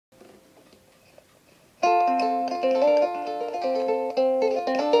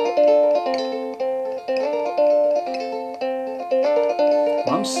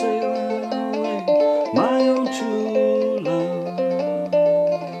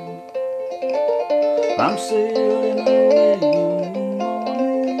I'm sailing away in the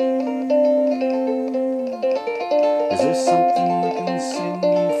morning. Is there something I can send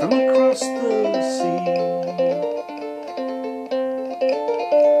you from across the sea?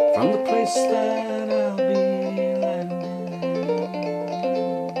 From the place that I'll be landing.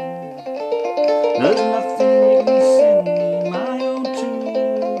 There's nothing you can send me, my own true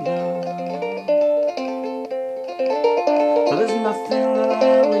love. But there's nothing that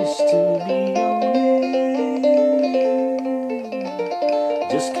I wish to be owning.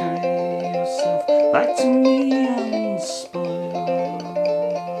 Just carry yourself back to me unspoiled.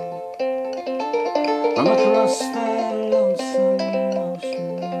 From across that lonesome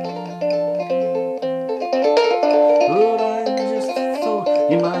ocean. But I just thought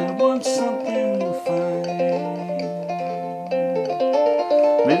you might want something fine,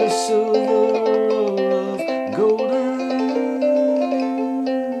 made of silver or of golden,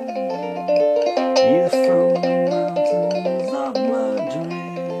 either from the mountains of Madrid,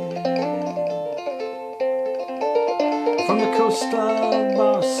 from the coast of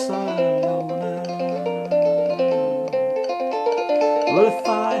Barcelona. What if I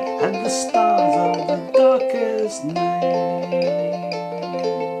had the stars of the darkest night,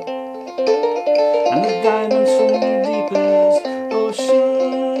 and the diamonds from the deepest ocean?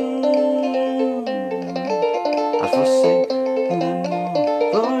 I'd forsake them all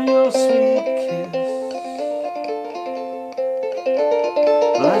for your sweet kiss.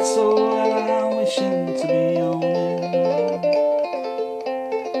 But that's all that I'm wishing to be owning.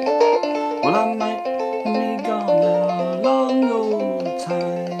 Well, I might be gone a long old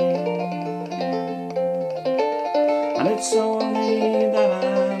time, and it's only that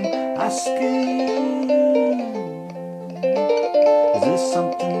I'm asking. Is there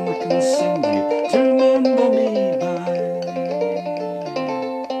something I can send you to remember me by,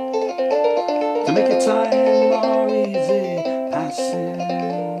 to make a time more easy passing?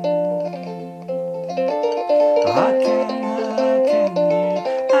 How can you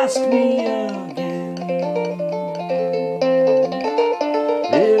ask me again?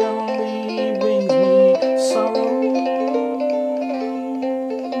 It only brings me sorrow.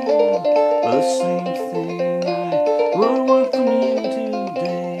 The same thing I would want from you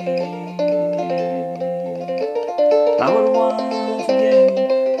today, I would want again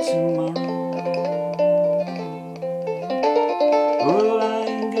tomorrow. Well, I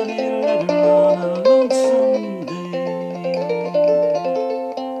got a letter on a lonesome day.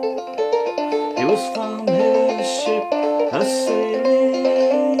 It was from his ship a-sailing,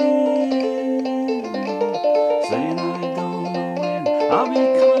 saying I don't know when I'll be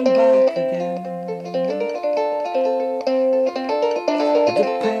coming back again. It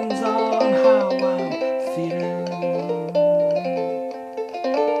depends on how I'm feeling.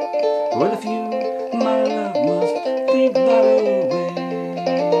 Well, if you, my love, must think that away,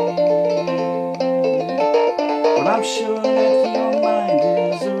 but I'm sure that your mind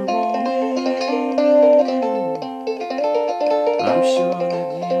is a roaming. I'm sure that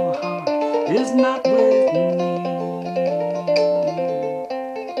your heart is not with me,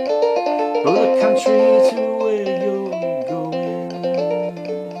 but the country to where you're going.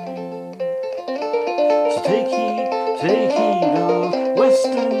 So take heed of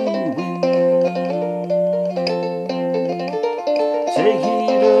western wind, take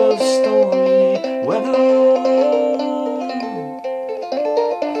heed of stormy weather.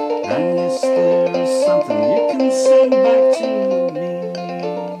 And yes, there is something you can send back to me.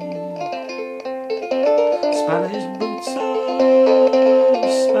 Spanish boots of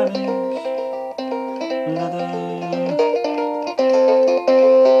Spanish leather.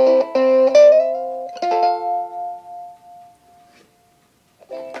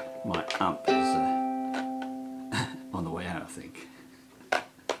 My amp is on the way out, I think.